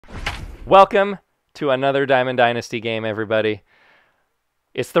Welcome to another Diamond Dynasty game, everybody.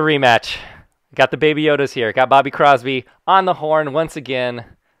 It's the rematch. Got the Baby Yodas here. Got Bobby Crosby on the horn once again.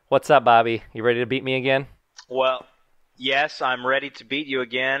 What's up, Bobby? You ready to beat me again? Well, yes, I'm ready to beat you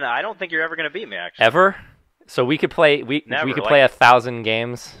again. I don't think you're ever going to beat me, actually. Ever? So we could play. We could play 1,000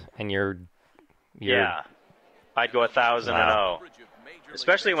 games, and you're. Yeah, I'd go 1,000-0,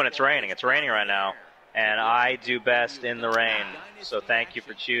 especially when it's raining. It's raining right now, and I do best in the rain. So thank you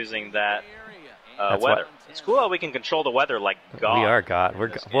for choosing that weather. It's cool how we can control the weather like God. We are God.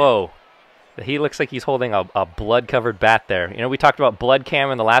 Whoa. He looks like he's holding a blood-covered bat there. You know, we talked about blood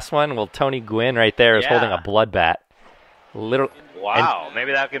cam in the last one. Well, Tony Gwynn right there is holding a blood bat. Wow,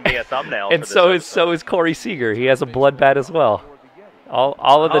 maybe that could be a thumbnail. And so is Corey Seager. He has a blood bat as well.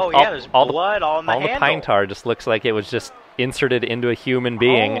 There's blood on the handle. All the pine tar just looks like it was just inserted into a human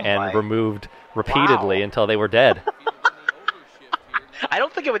being and removed repeatedly until they were dead. I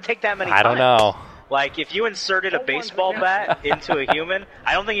don't think it would take that many times. I don't know. Like, if you inserted a baseball bat into a human,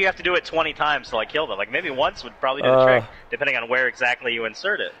 I don't think you have to do it 20 times to, like, kill them. Like, maybe once would probably do the trick, depending on where exactly you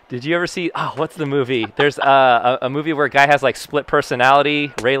insert it. Did you ever see, what's the movie? There's a movie where a guy has, like, split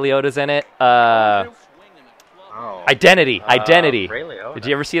personality. Ray Liotta's in it. Identity. Ray Liotta. Did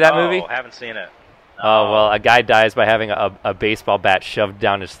you ever see that movie? Oh, haven't seen it. Oh, well, a guy dies by having a baseball bat shoved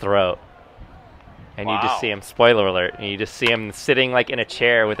down his throat. And you just see him, spoiler alert, and you just see him sitting like in a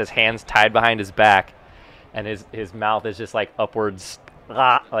chair with his hands tied behind his back, and his mouth is just like upwards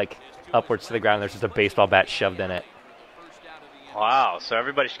to the ground. There's just a baseball bat shoved in it. Wow, so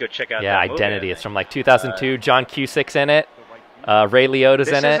everybody should go check out that movie. Identity. It's from like 2002. John Cusack's in it. Ray Liotta's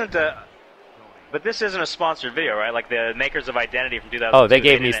in it. But this isn't a sponsored video, right? Like the makers of Identity from 2002. Oh, they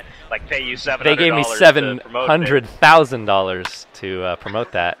gave me like pay you $700. They gave me $700,000 to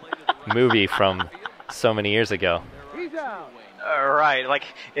promote that movie from so many years ago. Right, like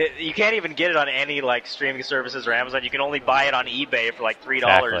you can't even get it on any like streaming services or Amazon. You can only buy it on eBay for like $3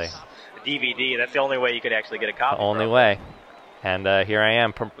 a DVD. That's the only way you could actually get a copy. The only way. And here I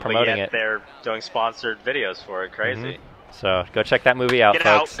am promoting it. They're doing sponsored videos for it. Crazy. So go check that movie out,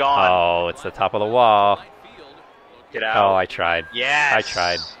 folks. Get out, gone. Oh, it's the top of the wall. Get out. Oh, I tried. Yes. I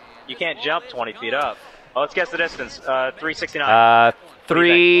tried. You can't jump 20 feet up. Oh, let's guess the distance. 369.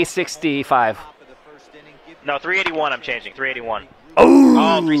 365. No, 381 I'm changing. 381.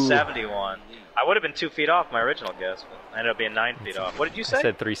 Oh, 371. I would have been 2 feet off my original guess, but I ended up being 9 feet off. What did you say? I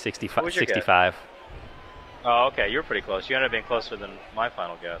said 365. 65. Oh, okay. You were pretty close. You ended up being closer than my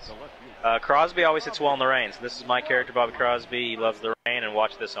final guess. Crosby always hits well in the rain. So this is my character, Bobby Crosby. He loves the rain, and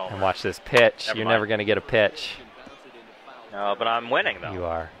watch this home. And watch this pitch. You're never going to get a pitch. No, but I'm winning, though. You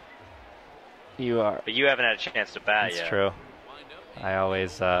are. You are. But you haven't had a chance to bat yet. That's true. I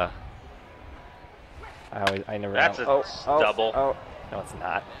never. That's a double. Oh, no, it's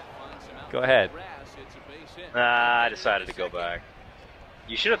not. Go ahead. I decided to go back.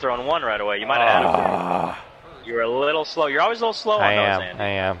 You should have thrown one right away. You might have had it. You were a little slow. You're always a little slow on those, Andy. I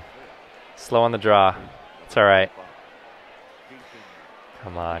am. Slow on the draw. It's all right.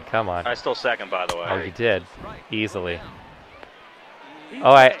 Come on, come on. I stole second, by the way. Oh, you did. Easily.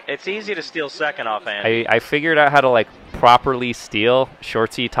 It's easy to steal second off Andy. I figured out how to, like, properly steal.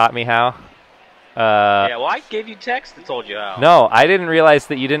 Shortsy taught me how. Yeah, well, I gave you text that told you how. No, I didn't realize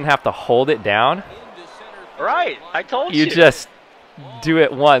that you didn't have to hold it down. Right, I told you. You just do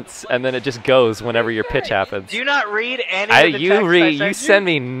it once, and then it just goes whenever your pitch happens. Do you not read any of the text I sent you? You send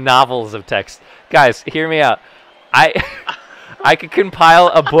me novels of text. Guys, hear me out. I could compile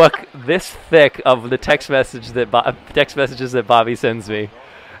a book this thick of the text messages that Bobby sends me.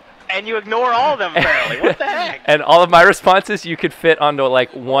 And you ignore all of them, apparently. What the heck? And all of my responses you could fit onto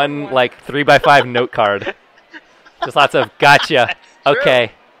like one 3x5 note card. Just lots of gotcha.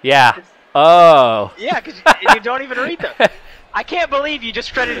 Okay. Yeah. Oh. Yeah, because you don't even read them. I can't believe you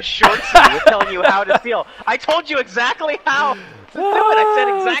just credited Shortsy with telling you how to steal. I told you exactly how to do it. I said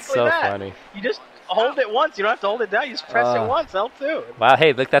exactly so that. Funny. You just hold it once. You don't have to hold it down. You just press it once. L2. Wow.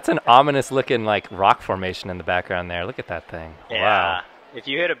 Hey, look, that's an ominous looking like rock formation in the background there. Look at that thing. Yeah. Wow. If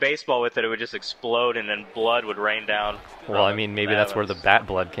you hit a baseball with it, it would just explode and then blood would rain down. Well, I mean, maybe that's where the bat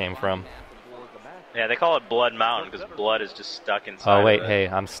blood came from. Yeah, they call it Blood Mountain because blood is just stuck inside. Oh, wait, hey,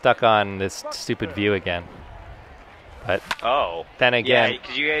 I'm stuck on this stupid view again. But then again,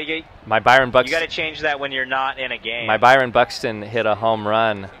 my Byron Buxton. You got to change that when you're not in a game. My Byron Buxton hit a home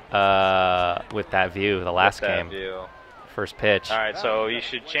run with that view the last game. First pitch. All right, so you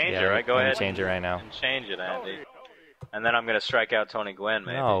should change it, right? Go ahead. Change it right now. And change it, Andy. And then I'm going to strike out Tony Gwynn,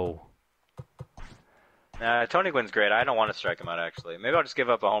 maybe. No. Tony Gwynn's great. I don't want to strike him out, actually. Maybe I'll just give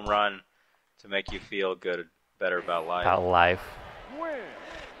up a home run to make you feel better about life. About life.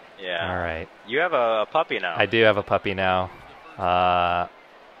 Yeah. All right. You have a puppy now. I do have a puppy now.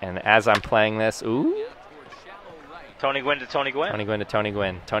 And as I'm playing this, ooh. Tony Gwynn to Tony Gwynn. Tony Gwynn to Tony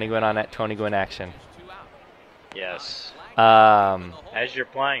Gwynn. Tony Gwynn on that Tony Gwynn action. Yes. As you're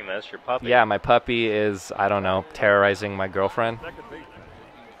playing this, your puppy. Yeah, my puppy is, I don't know, terrorizing my girlfriend.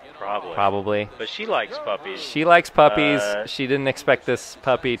 Probably. But she likes puppies. She likes puppies. She didn't expect this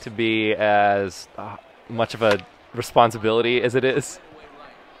puppy to be as much of a responsibility as it is.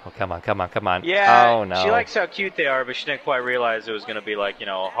 Oh, come on, come on, come on. Yeah, oh, no. She likes how cute they are, but she didn't quite realize it was going to be, like,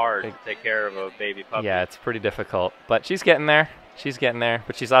 hard to take care of a baby puppy. Yeah, it's pretty difficult. But she's getting there. She's getting there.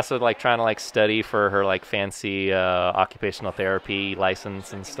 But she's also, like, trying to, like, study for her, like, fancy occupational therapy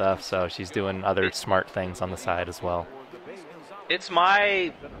license and stuff. So she's doing other smart things on the side as well. It's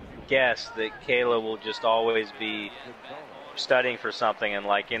my guess that Kayla will just always be studying for something and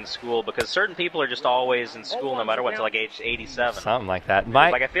like in school, because certain people are just always in school no matter what, to like age 87. Something like that.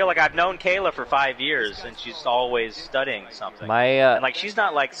 Like I feel like I've known Kayla for 5 years and she's always studying something. And like she's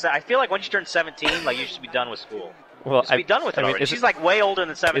not like, I feel like when she turns 17, like you should be done with school. Well, be done with it already. She's like way older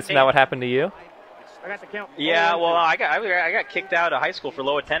than 17. Isn't that what happened to you? Yeah, well, I got kicked out of high school for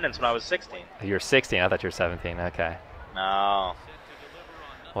low attendance when I was 16. You're 16. I thought you were 17. Okay. No.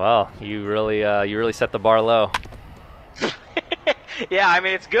 Well, you really set the bar low. Yeah, I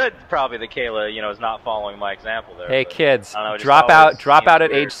mean it's good probably that Kayla, is not following my example there. Hey kids, drop out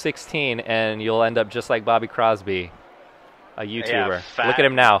at age 16 and you'll end up just like Bobby Crosby, a YouTuber. Yeah, look at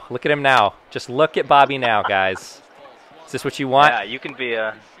him now. Look at him now. Just look at Bobby now, guys. Is this what you want? Yeah, you can be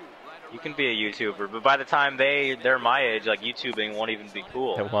a YouTuber, but by the time they're my age, like YouTubing won't even be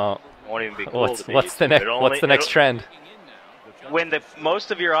cool. It won't. It won't even be cool. What's the next trend? When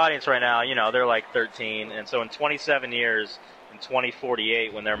most of your audience right now, they're like 13, and so in 27 years, in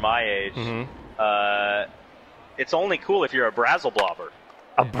 2048, when they're my age, it's only cool if you're a brazzle blobber.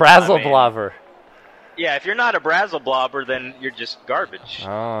 A brazzle blobber. Yeah, if you're not a brazzle blobber, then you're just garbage. In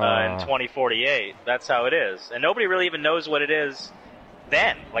 2048, that's how it is, and nobody really even knows what it is.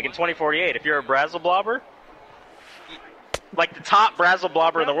 Then, like in 2048, if you're a brazzle blobber, like the top brazzle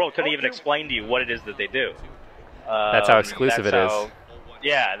blobber in the world couldn't even explain to you what it is that they do. That's how exclusive it is.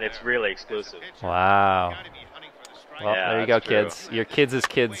 Yeah, it's really exclusive. Wow. Well, there you go, kids. Your kids is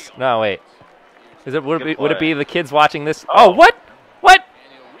kids. No, wait. Would it be the kids watching this? Oh, what? What?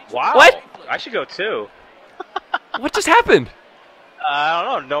 Wow. What? I should go too. What just happened? I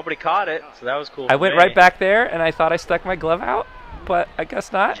don't know. Nobody caught it, so that was cool. I went right back there, and I thought I stuck my glove out, but I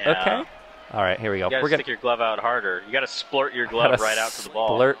guess not. Yeah. Okay. All right, here we go. You gotta stick your glove out harder. You gotta splurt your glove right out to the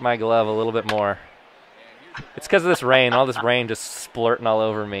ball. Splurt my glove a little bit more. It's because of this rain. All this rain just splurting all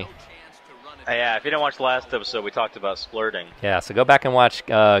over me. Yeah, if you didn't watch the last episode, we talked about splurting. Yeah, so go back and watch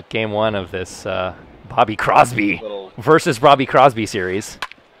Game 1 of this Bobby Crosby versus Bobby Crosby series.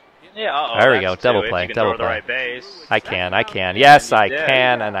 Yeah, there we go. Double play. Double play. Right base. I can. Yes, I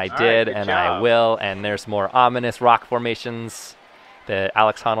can, and I did, and I will. And there's more ominous rock formations that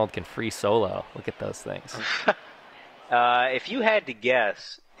Alex Honnold can free solo. Look at those things. If you had to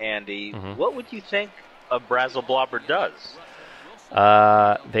guess, Andy, what would you think a brazzle blobber does?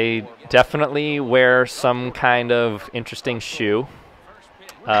 They definitely wear some kind of interesting shoe.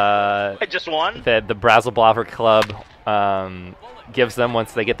 Just one? That the Brazzle Blobber Club gives them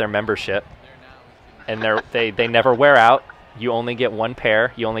once they get their membership. And they never wear out. You only get one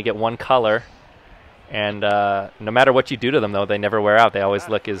pair. You only get one color. And no matter what you do to them, though, they never wear out. They always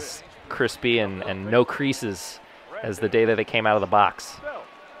look as crispy and no creases as the day that they came out of the box.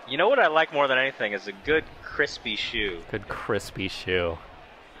 You know what I like more than anything is a good crispy shoe. Good crispy shoe.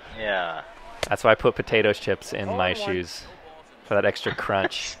 Yeah. That's why I put potato chips in my shoes for that extra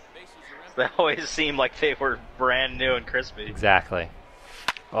crunch. They always seem like they were brand new and crispy. Exactly.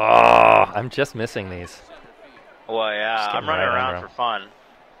 Oh, I'm just missing these. Well, yeah, I'm running around for fun.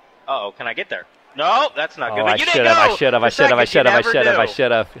 Uh-oh, can I get there? No, that's not good. I should have.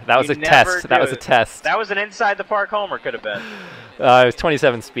 That was a test. That was a test. That was an inside the park homer, could have been. It was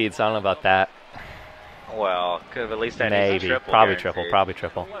 27 speed, so I don't know about that. Well, could have at least had maybe. Triple probably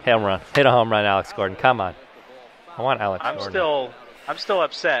triple. Home run. Hit a home run, Alex Gordon. Come on. I want Alex Gordon. I'm still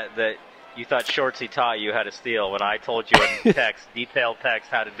upset that you thought Shortsy taught you how to steal when I told you in text, detailed text,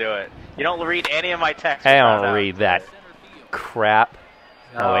 how to do it. You don't read any of my texts. I don't read that crap.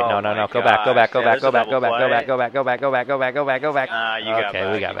 Oh wait, no. Go back. You got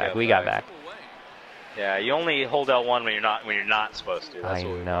back. We got back. Yeah, you only hold L1 when you're not supposed to. That's I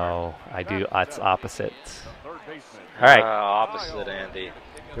know. I do. It's opposite. All right. Opposite, Andy.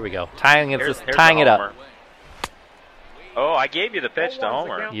 Here we go. Tying it up. Oh, I gave you the pitch to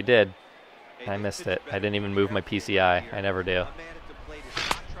Homer. You did. I missed it. I didn't even move my PCI. I never do.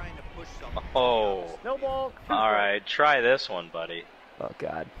 Oh. All right, try this one, buddy. Oh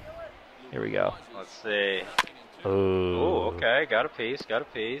God. Here we go. Let's see. Oh. Okay. Got a piece. Got a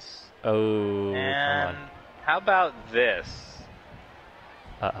piece. Oh. And how about this?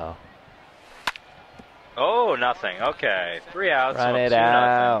 Uh-oh. Oh, nothing. Okay. 3 outs. Run it 2-0.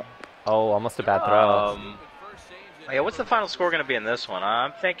 out. Oh, almost a bad throw. Yeah, what's the final score going to be in this one?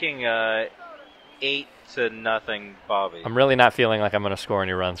 I'm thinking 8-0, Bobby. I'm really not feeling like I'm going to score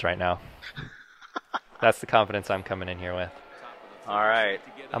any runs right now. That's the confidence I'm coming in here with. All right.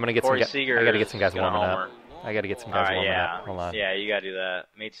 I'm going to get Corey some Seager I got to get some guys warming homer. up. I got to get some guys warming up. Hold on. Yeah, you got to do that.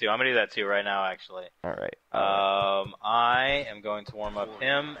 Me too. I'm going to do that too right now, actually. All right. I am going to warm up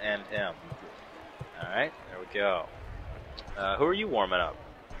him and him. All right. There we go. Who are you warming up?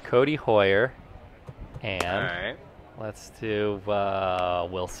 Cody Hoyer. And all right. Let's do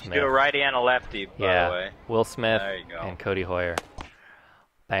Will Smith. Do a righty and a lefty, by the way. Will Smith there you go. and Cody Hoyer.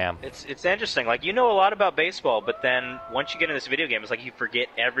 Bam. It's interesting. Like, you know a lot about baseball, but then once you get in this video game, it's like you forget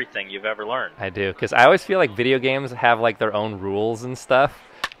everything you've ever learned. I do, because I always feel like video games have like their own rules and stuff,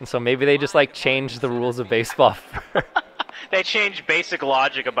 and so maybe they just like change the rules of baseball. They change basic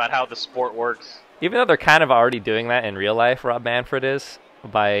logic about how the sport works. Even though they're kind of already doing that in real life, Rob Manfred is,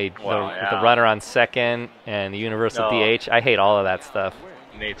 by the runner on second and the universal DH. I hate all of that stuff.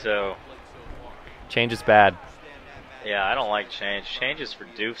 Me too. Change is bad. Yeah, I don't like change. Change is for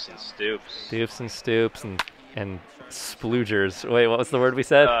doofs and stoops. Doofs and stoops and sploogers. Wait, what was the word we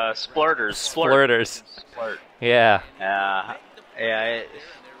said? Splurters. Splurters. Splurt. Yeah. Yeah.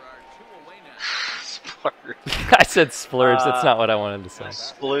 Splurters. I said splurge. That's not what I wanted to say.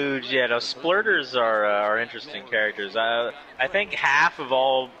 Splooge. Yeah, no, splurters are interesting characters. I think half of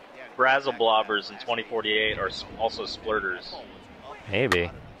all Brazzle Blobbers in 2048 are also splurters.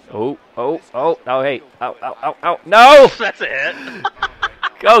 Maybe. Oh, hey. Ow. No! That's a hit.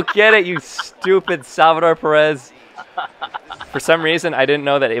 Go get it, you stupid Salvador Perez. For some reason, I didn't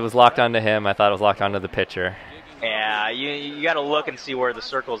know that it was locked onto him. I thought it was locked onto the pitcher. Yeah, you got to look and see where the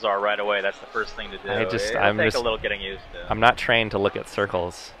circles are right away. That's the first thing to do. I'm take a little getting used to. I'm not trained to look at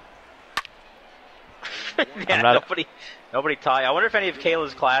circles. Yeah, nobody taught you. I wonder if any of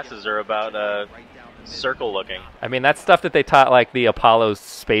Kayla's classes are about circle looking. I mean, that's stuff that they taught like the Apollo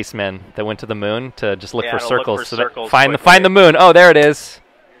spacemen that went to the moon to just look for circles. Find the moon. Oh, there it is.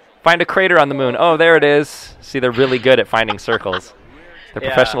 Find a crater on the moon. Oh, there it is. See, they're really good at finding circles. They're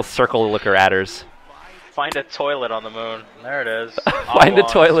professional circle looker-atters. Find a toilet on the moon. There it is. Find a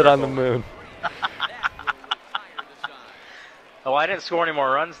toilet on the moon. Oh, I didn't score any more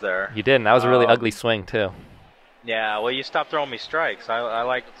runs there. You didn't. That was a really ugly swing, too. Yeah, well, you stopped throwing me strikes. I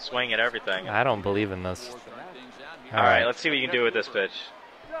like swinging at everything. I don't believe in this. All right, let's see what you can do with this pitch.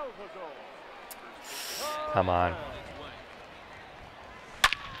 Come on.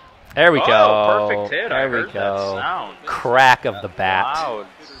 There we go. Perfect hit. There we go. That sound. Crack of the bat. Loud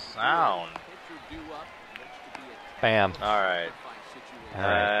sound. Bam. All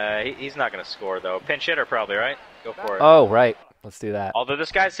right. He's not going to score, though. Pinch hitter, probably, right? Go for it. Oh, right. Let's do that. Although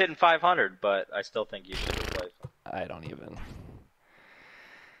this guy's hitting 500, but I still think you should replace him. I don't even.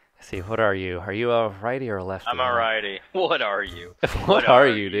 Let's see, what are you? Are you a righty or a lefty? I'm a righty. What are you? What are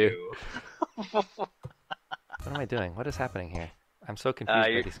you, dude? What am I doing? What is happening here? I'm so confused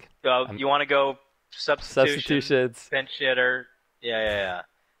by these. You want to go substitutions? Pinch hitter. Yeah.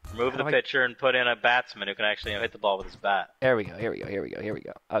 Remove the pitcher and put in a batsman who can actually hit the ball with his bat. There we go.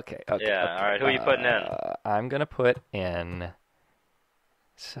 Okay. Yeah, all right. Who are you putting in? I'm going to put in...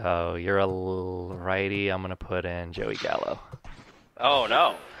 So, you're a righty. I'm going to put in Joey Gallo. Oh,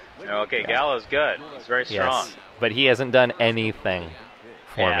 no. Okay, Gallo's good. He's very strong. Yes, but he hasn't done anything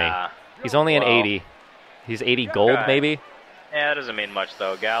for me. He's only an 80. He's 80 gold, maybe? Yeah, that doesn't mean much,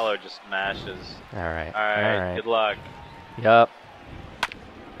 though. Gallo just smashes. All right. All right. Good luck. Yup.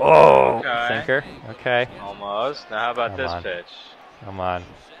 Oh, sinker. Okay. Almost. Now, how about this pitch? Come on.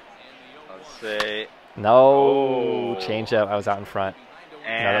 Let's see. No. Change up. I was out in front.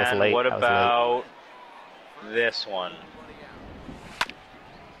 And no, that was late. What about this one?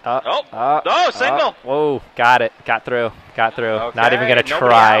 Single. Whoa, got it. Got through. Okay. Not even going to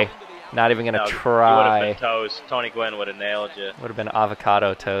try. Not even going to try. You would have been toast. Tony Gwynn would have nailed you. Would have been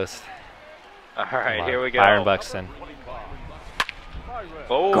avocado toast. All right, here we go. Byron Buxton.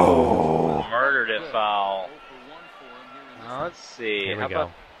 Oh, go. Murdered it foul. Now, let's see. Here we How go.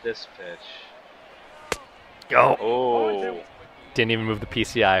 about this pitch? Go. Oh. Didn't even move the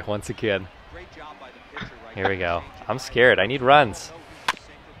PCI once again. Here we go. I'm scared. I need runs.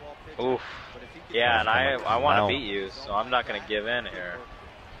 Oof. Yeah, and I want to beat you, so I'm not going to give in here.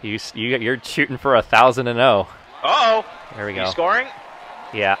 You're shooting for 1,000-0. Uh-oh. There we go. You scoring?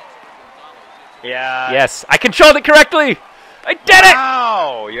 Yeah. Yeah. Yes, I controlled it correctly. I did it.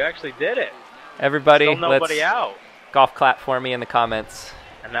 Wow, you actually did it. Everybody, Still nobody let's out. golf clap for me in the comments.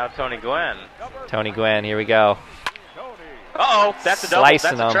 And now Tony Gwynn. Tony Gwynn, here we go. Uh-oh, that's a double.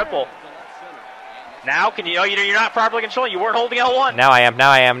 Slicing That's a triple. Now can you? Oh, you're not properly controlling. You weren't holding L1. Now I am. Now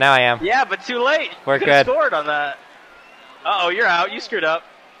I am. Now I am. Yeah, but too late. We're you could have good. scored on that. Uh-oh, you're out. You screwed up.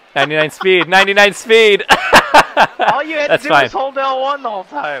 99 speed. 99 speed. All you had to do was hold L1 the whole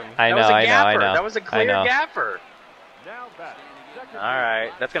time. I know. I know. That was a clear gaffer. All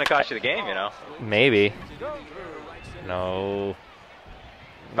right, that's gonna cost you the game, you know. Maybe. No.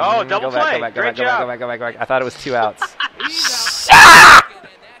 Oh, double play. Great job. Go back. I thought it was 2 outs.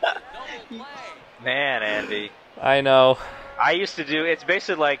 Man, Andy. I know. I used to do. It's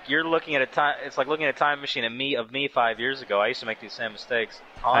basically like you're looking at a time. It's like looking at a time machine of me 5 years ago. I used to make these same mistakes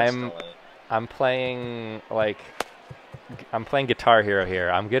constantly. I'm playing Guitar Hero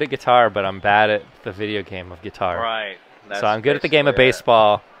here. I'm good at guitar, but I'm bad at the video game of guitar. Right. So I'm good at the game of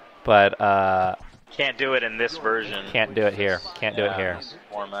baseball, but can't do it in this version. Can't do it here. Can't do it here. This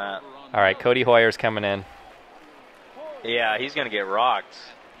format. All right, Cody Hoyer's coming in. Yeah, he's gonna get rocked.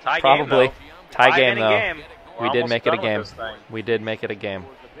 Probably. Game, Tie game though. Game. We did make it a game. We did make it a game.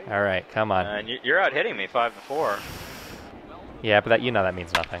 All right, come on. And you're out hitting me 5-4. Yeah, but that that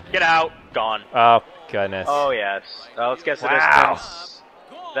means nothing. Get out. Gone. Oh goodness. Oh yes. Let's guess the distance.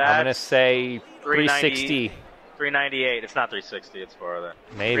 I'm gonna say 360. 398. It's not 360. It's farther.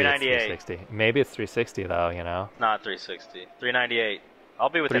 Maybe it's 360. Maybe it's 360 though. Not 360. 398. I'll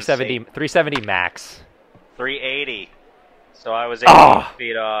be within 370. 370 max. 380. So I was 18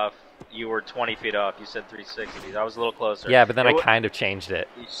 feet off. You were 20 feet off. You said 360. I was a little closer. Yeah, but then I kind of changed it.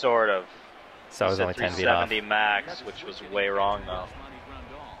 Sort of. So I was only 10 feet off. 370 max, which was way wrong though.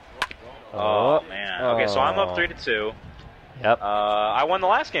 Oh man. Okay, so I'm up 3-2. Yep. I won the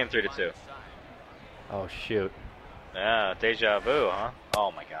last game 3-2. Oh shoot. Yeah, deja vu, huh? Oh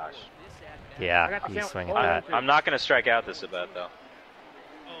my gosh. Yeah, he's swinging that. I'm not going to strike out this at bat though.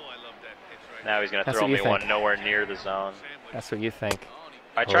 Now he's going to throw me one nowhere near the zone. That's what you think.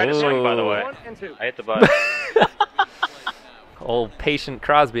 I tried to swing, by the way. I hit the button. Old patient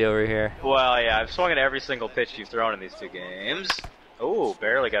Crosby over here. Well, yeah, I've swung at every single pitch you've thrown in these 2 games. Oh,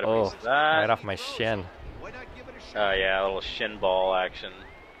 barely got a piece of that. Right off my shin. Yeah, a little shin ball action.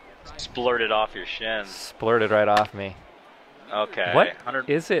 Splurted off your shin. Splurted right off me. Okay. What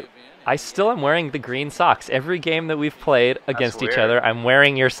is it? I still am wearing the green socks. Every game that we've played against each other, I'm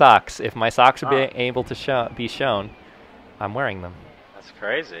wearing your socks. If my socks are being able to be shown, I'm wearing them. That's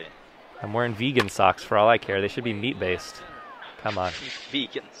crazy. I'm wearing vegan socks for all I care. They should be meat-based. Come on.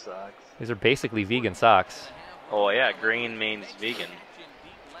 Vegan socks. These are basically vegan socks. Oh, yeah. Green means vegan.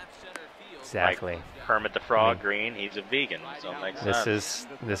 Exactly. Like Kermit the Frog, green, he's a vegan, so it makes sense.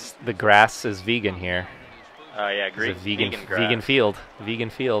 The grass is vegan here. Oh, yeah, green. Vegan grass. Vegan field. Vegan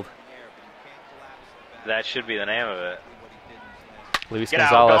field. That should be the name of it. Luis Get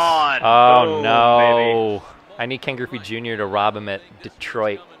Gonzalez. out, oh, boom, no. Baby. I need Ken Griffey Jr. to rob him at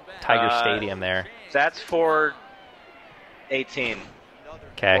Detroit Tiger Stadium there. That's 418.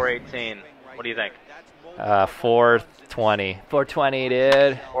 Okay. 418. What do you think? 420. 420,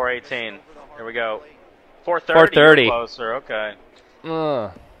 dude. 418. Here we go. 430. 430. Closer. Okay.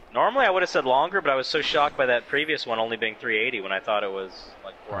 Normally I would have said longer, but I was so shocked by that previous one only being 380 when I thought it was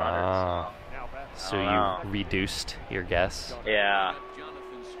like 400. So you reduced your guess? Yeah.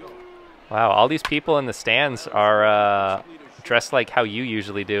 Wow, all these people in the stands are dressed like how you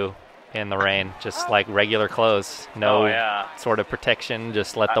usually do in the rain, just like regular clothes. No sort of protection,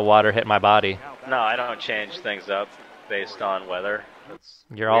 just let the water hit my body. No, I don't change things up based on weather.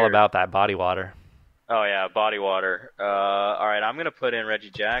 You're all about that body water. Oh, yeah, body water. All right, I'm going to put in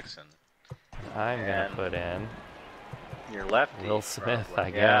Reggie Jackson. I'm going to put in your lefty. Will Smith,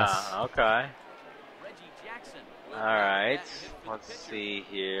 I guess. Yeah, okay. All right, let's see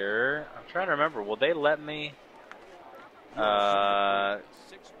here. I'm trying to remember. Will they let me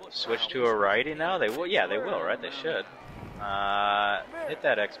switch to a righty now? They will. Yeah, they will, right? They should. Hit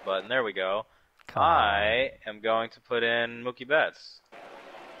that X button. There we go. I am going to put in Mookie Betts.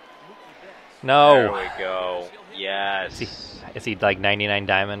 No. There we go. Yes. Is he like 99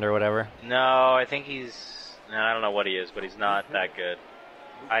 diamond or whatever? No, I think he's... I don't know what he is, but he's not that good.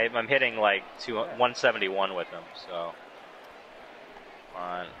 I'm hitting like 171 with him, so... Come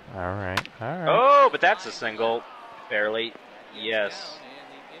on. All right. Oh, but that's a single. Barely. Yes.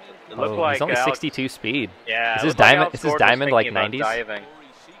 It looked like he's only 62 speed. Yeah. Is his diamond like 90s? Diving.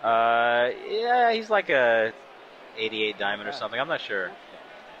 Yeah, he's like a 88 diamond or something. I'm not sure.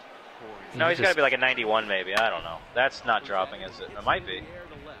 No, he's got to be like a 91 maybe. I don't know. That's not dropping, is it? It might be.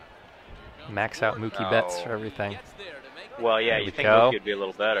 Max out Mookie Betts for everything. Well, yeah, you think Mookie would be a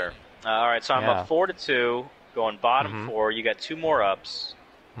little better. All right, so I'm up 4-2, going bottom 4. You got 2 more ups.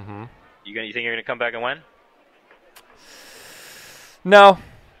 You think you're gonna come back and win? No.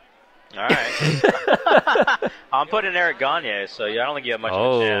 All right. I'm putting Eric Gagne, so I don't think you have much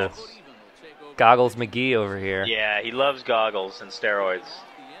of a chance. Goggles McGee over here. Yeah, he loves goggles and steroids.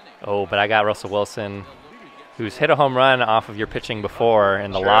 Oh, but I got Russell Wilson, who's hit a home run off of your pitching before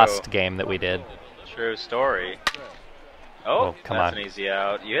in the lost game that we did. True story. Oh, come that's on. An easy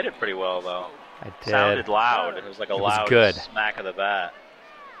out. You hit it pretty well, though. I did. Sounded loud. It was like a loud smack of the bat.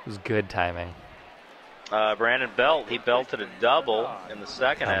 It was good timing. Brandon Belt, he belted a double in the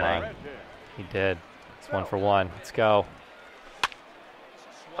second inning. He did. It's 1 for 1. Let's go.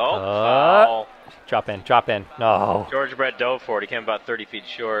 Oh, foul. Drop in. No. George Brett dove for it. He came about 30 feet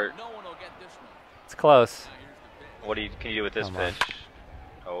short. It's close. What can you do with this pitch?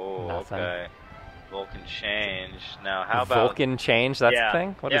 Oh, nothing. Okay. Vulcan change. Now, how about... Vulcan change? That's the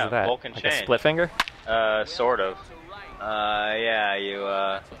thing? What is that? Vulcan like change. A split finger? Sort of. Yeah,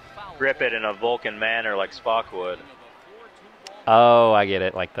 you grip it in a Vulcan manner like Spock would. Oh, I get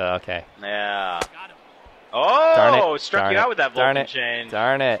it. Like the, okay. Yeah. Oh, darn it. Struck you out with that Vulcan change.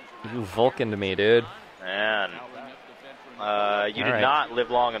 Darn it. You Vulcaned me, dude. Man. You did not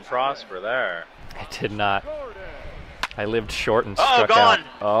live long and prosper there. I did not. I lived short and struck out.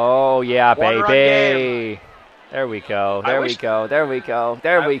 Oh, yeah, baby. There we go. There we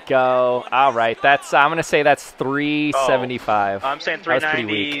go. All right. That's. I'm going to say that's 375. I'm saying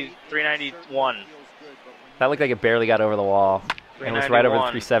 390, 391. That looked like it barely got over the wall. And it was right over the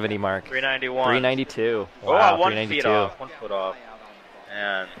 370 mark. 391. 392. Wow, 1 foot off. 1 foot off.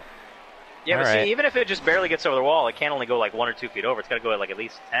 And yeah, but see, even if it just barely gets over the wall, it can't only go like 1 or 2 feet over. It's got to go like at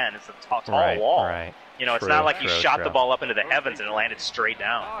least 10. It's a tall wall. Right. You know, it's not like you shot the ball up into the heavens and it landed straight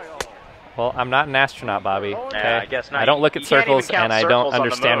down. Well, I'm not an astronaut, Bobby. Okay? Yeah, I guess not. I don't look at circles, and I don't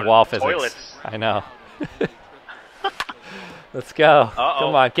understand wall physics. Toilets. I know. Let's go.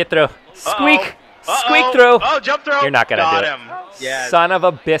 Come on, get through. Squeak! Squeak through! Oh, jump through! You're not going to do him. it. Yes. Son of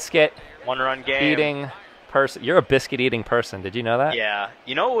a biscuit. 1-run game. Eating person. You're a biscuit-eating person. Did you know that? Yeah.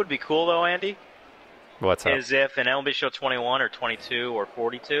 You know what would be cool, though, Andy? What's up? Is if in MLB Show 21 or 22 or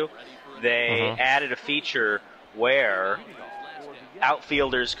 42, they added a feature where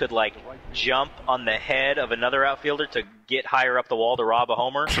outfielders could like jump on the head of another outfielder to get higher up the wall to rob a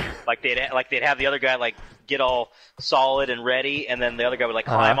homer. like they'd have the other guy like get all solid and ready, and then the other guy would like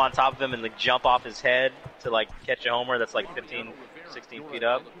climb on top of him and like jump off his head to like catch a homer that's like 15, 16 feet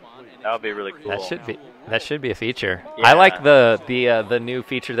up. That would be really cool. That should be a feature. Yeah. I like the new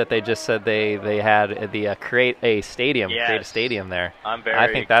feature that they just said they had, the create a stadium. Yes. Create a stadium there. I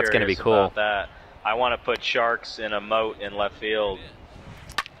think that's going to be cool. About that. I want to put sharks in a moat in left field.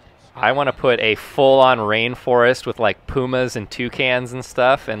 I want to put a full-on rainforest with like pumas and toucans and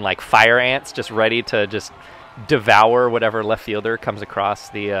stuff, and like fire ants just ready to just devour whatever left fielder comes across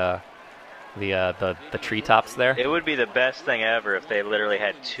the treetops there. It would be the best thing ever if they literally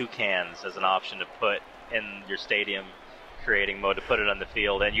had toucans as an option to put in your stadium creating mode to put it on the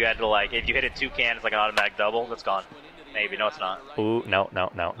field, and you had to like if you hit a toucan, it's like an automatic double. That's gone. Maybe no, it's not. Ooh, no.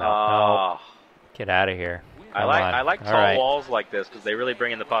 Get out of here. I like tall walls like this because they really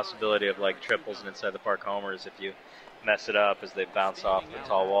bring in the possibility of like triples and inside the park homers if you mess it up as they bounce off the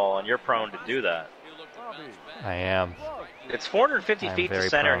tall wall, and you're prone to do that. I am. It's 450 feet to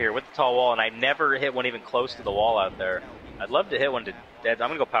center here with the tall wall, and I never hit one even close to the wall out there. I'd love to hit one to dead. I'm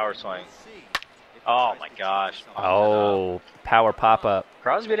going to go power swing. Oh, my gosh. Oh, power pop-up.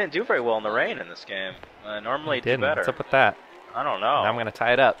 Crosby didn't do very well in the rain in this game. Normally he'd do better. What's up with that? I don't know. Now I'm going to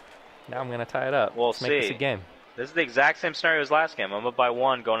tie it up. We'll Let's make this a game. This is the exact same scenario as last game. I'm up by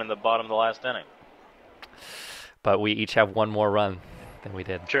 1 going in the bottom of the last inning. But we each have one more run than we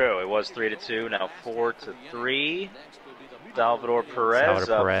did. True. It was 3-2. Now 4-3. Salvador Perez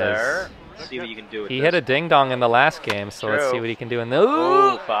up there. Let's see what you can do with this. He hit a ding-dong in the last game, so let's see what he can do in the...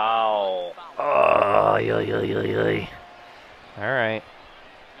 Ooh, foul. Oh, yoy. All right.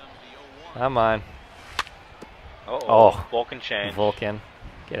 Come on. Oh, Vulcan change. Vulcan.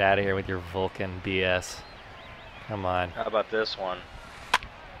 Get out of here with your Vulcan BS. Come on. How about this one?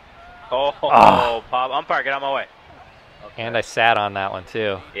 Pop. Umpire, get out of my way. Okay. And I sat on that one,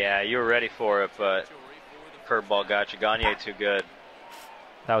 too. Yeah, you were ready for it, but curveball got you. Gagne too good.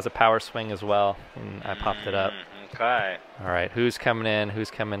 That was a power swing as well, and I popped it up. Okay. All right, who's coming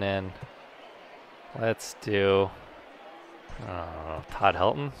in? Let's do Todd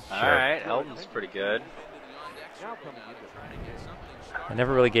Helton. All right, Helton's pretty good. I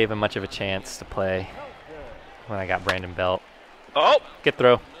never really gave him much of a chance to play when I got Brandon Belt. Oh! Get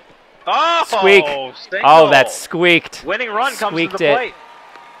through. Oh, Squeak. single. Oh, that squeaked. Winning run comes to the plate.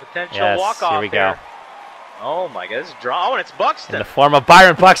 Potential walk-off here we go. Oh, my God. This is draw. Oh, and it's Buxton. In the form of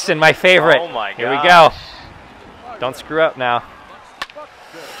Byron Buxton, my favorite. Oh, my God. Here we go. Don't screw up now.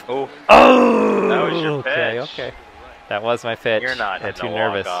 Oh. That was your pitch. Okay. That was my pitch. You're not hitting too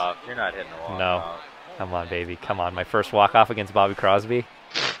nervous. Walk-off. You're not hitting a walk-off. No. Come on, baby. Come on. My first walk-off against Bobby Crosby.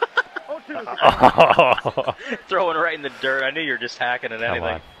 Throwing right in the dirt. I knew you were just hacking at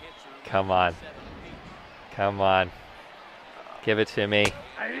anything. Come on. Come on. Give it to me.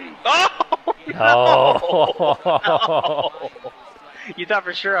 Oh! No. You thought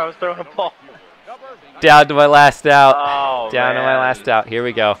for sure I was throwing a ball. Down to my last out. Oh, Down to my last out. Here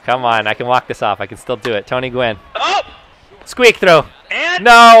we go. Come on. I can walk this off. I can still do it. Tony Gwynn. Oh! Squeak throw. And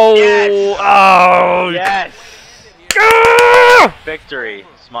no. Yes. Oh. Yes. Ah! Victory.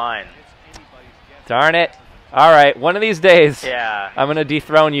 It's mine. Darn it. All right. One of these days. Yeah. I'm going to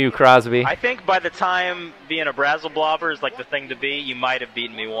dethrone you, Crosby. I think by the time being a Brazzle Blobber is like the thing to be, you might have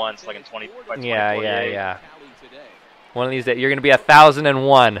beaten me once, like in 2048. Yeah. One of these days. You're going to be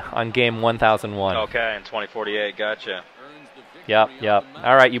 1,001 on game 1,001. Okay, in 2048. Gotcha. Yep.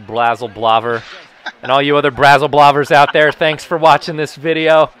 All right, you Brazzle Blobber. And all you other Brazzle Blobbers out there, thanks for watching this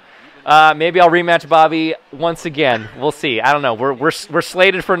video. Maybe I'll rematch Bobby once again. We'll see. I don't know. We're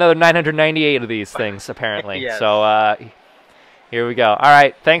slated for another 998 of these things, apparently. Yes. So here we go. All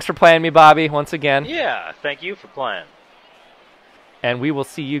right. Thanks for playing me, Bobby, once again. Yeah, thank you for playing. And we will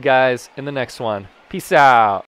see you guys in the next one. Peace out.